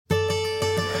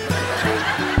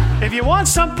If you want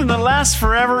something that lasts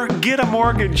forever, get a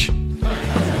mortgage.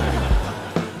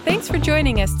 Thanks for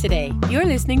joining us today. You're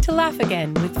listening to Laugh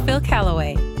Again with Phil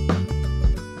Callaway.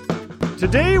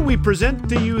 Today we present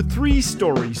to you 3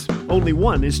 stories. Only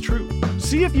one is true.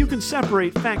 See if you can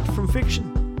separate fact from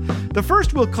fiction. The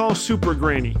first we'll call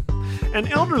Supergranny. An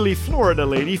elderly Florida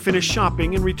lady finished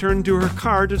shopping and returned to her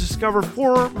car to discover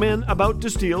 4 men about to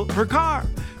steal her car.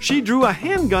 She drew a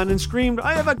handgun and screamed,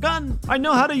 "I have a gun! I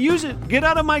know how to use it! Get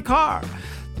out of my car!"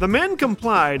 The men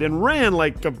complied and ran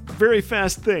like a very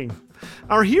fast thing.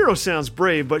 Our hero sounds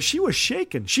brave, but she was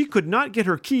shaken. She could not get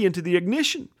her key into the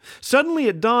ignition. Suddenly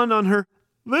it dawned on her,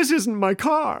 this isn't my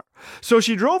car. So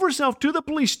she drove herself to the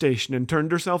police station and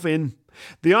turned herself in.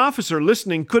 The officer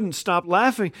listening couldn't stop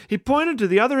laughing. He pointed to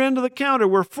the other end of the counter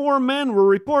where 4 men were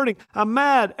reporting, "A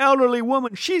mad, elderly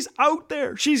woman. She's out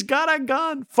there. She's got a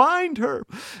gun. Find her."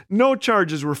 No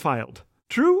charges were filed.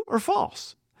 True or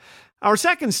false? Our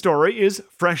second story is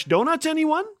Fresh Donuts,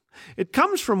 anyone? It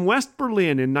comes from West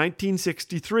Berlin in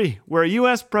 1963, where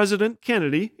U.S. President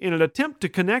Kennedy, in an attempt to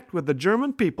connect with the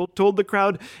German people, told the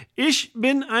crowd, "Ich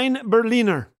bin ein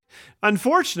Berliner."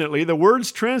 Unfortunately, the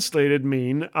words translated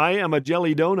mean, "I am a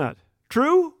jelly donut."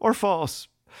 True or false?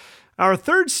 Our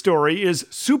third story is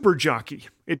Super Jockey.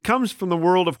 It comes from the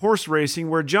world of horse racing,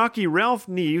 where jockey Ralph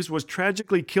Neves was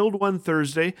tragically killed one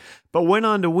Thursday, but went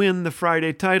on to win the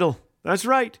Friday title. That's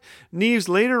right. Neves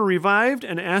later revived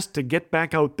and asked to get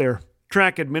back out there.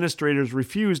 Track administrators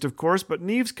refused, of course, but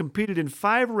Neves competed in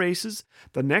 5 races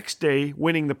the next day,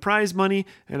 winning the prize money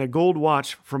and a gold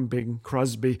watch from Bing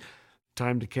Crosby.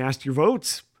 Time to cast your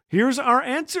votes. Here's our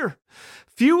answer.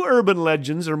 Few urban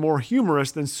legends are more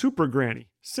humorous than Supergranny.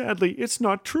 Sadly, it's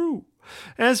not true.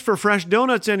 As for Fresh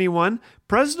Donuts, anyone,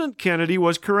 President Kennedy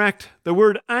was correct. The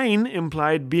word ein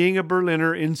implied being a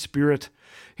Berliner in spirit.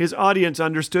 His audience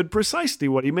understood precisely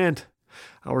what he meant.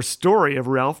 Our story of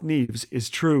Ralph Neves is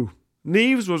true.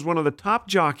 Neves was one of the top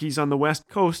jockeys on the West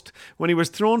Coast when he was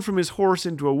thrown from his horse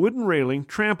into a wooden railing,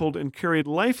 trampled, and carried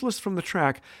lifeless from the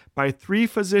track by 3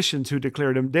 physicians who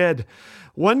declared him dead.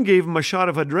 One gave him a shot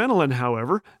of adrenaline,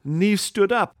 however. Neves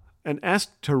stood up and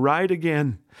asked to ride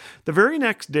again. The very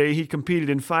next day, he competed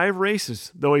in 5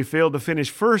 races. Though he failed to finish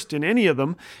first in any of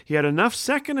them, he had enough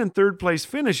second and third place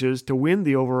finishes to win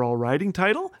the overall riding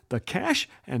title, the cash,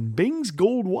 and Bing's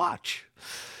gold watch.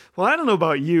 Well, I don't know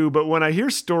about you, but when I hear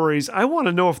stories, I want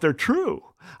to know if they're true.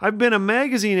 I've been a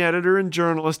magazine editor and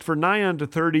journalist for nigh on to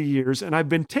 30 years, and I've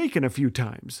been taken a few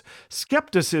times.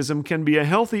 Skepticism can be a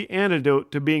healthy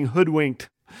antidote to being hoodwinked.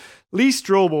 Lee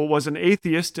Strobel was an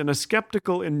atheist and a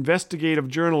skeptical investigative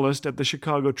journalist at the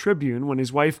Chicago Tribune when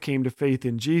his wife came to faith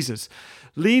in Jesus.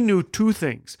 Lee knew 2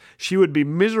 things. She would be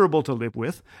miserable to live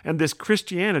with, and this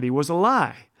Christianity was a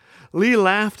lie. Lee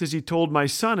laughed as he told my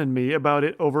son and me about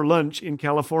it over lunch in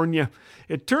California.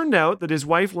 It turned out that his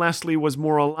wife Leslie was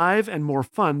more alive and more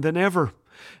fun than ever.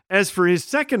 As for his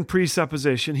second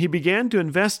presupposition, he began to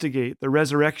investigate the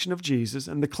resurrection of Jesus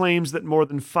and the claims that more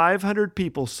than 500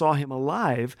 people saw him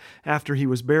alive after he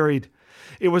was buried.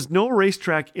 It was no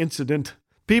racetrack incident.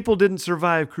 People didn't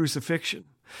survive crucifixion.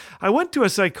 I went to a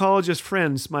psychologist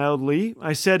friend, smiled Lee.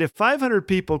 I said if 500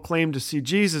 people claimed to see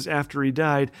Jesus after he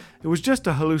died, it was just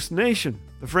a hallucination.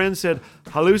 The friend said,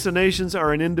 hallucinations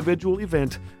are an individual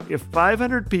event. If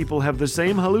 500 people have the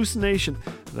same hallucination,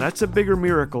 that's a bigger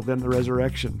miracle than the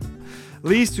resurrection.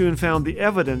 Lee soon found the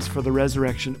evidence for the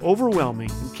resurrection overwhelming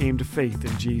and came to faith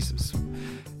in Jesus.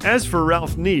 As for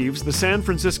Ralph Neves, the San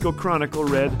Francisco Chronicle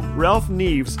read, Ralph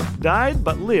Neves died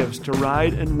but lives to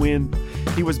ride and win.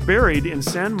 He was buried in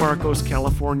San Marcos,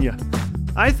 California.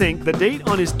 I think the date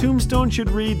on his tombstone should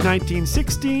read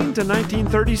 1916 to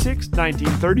 1936,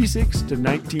 1936 to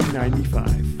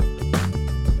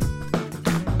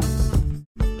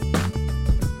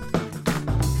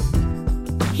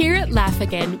 1995. Here at Laugh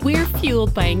Again, we're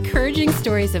fueled by encouraging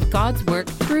stories of God's work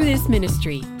through this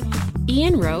ministry.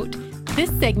 Ian wrote, "This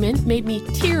segment made me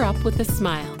tear up with a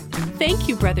smile. Thank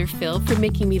you, Brother Phil, for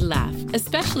making me laugh,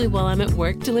 especially while I'm at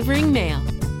work delivering mail."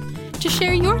 To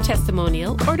share your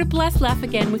testimonial or to bless Laugh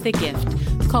Again with a gift,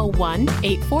 call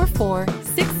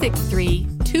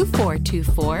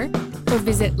 1-844-663-2424 or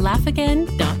visit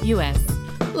laughagain.us.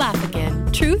 Laugh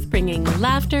Again, truth bringing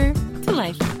laughter to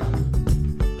life.